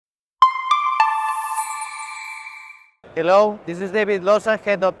Hello, this is David Loza,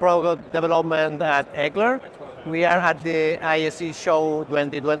 Head of Product Development at Ecler. We are at the ISE Show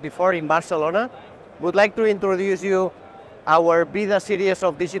 2024 in Barcelona. Would like to introduce you our VIDA series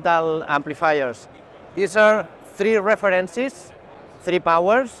of digital amplifiers. These are three references, three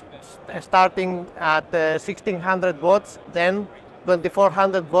powers, starting at 1600 watts, then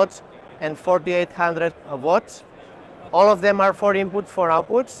 2400 watts, and 4800 watts. All of them are 4 inputs, 4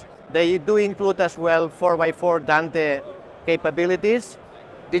 outputs. They do include as well 4x4 Dante capabilities,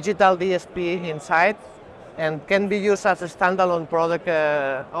 digital DSP inside, and can be used as a standalone product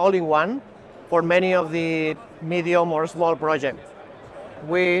all-in-one for many of the medium or small projects.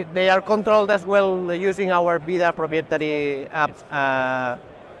 They are controlled as well using our VIDA proprietary apps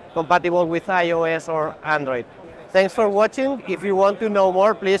compatible with iOS or Android. Thanks for watching. If you want to know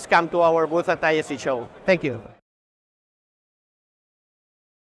more, please come to our booth at ISE Show. Thank you.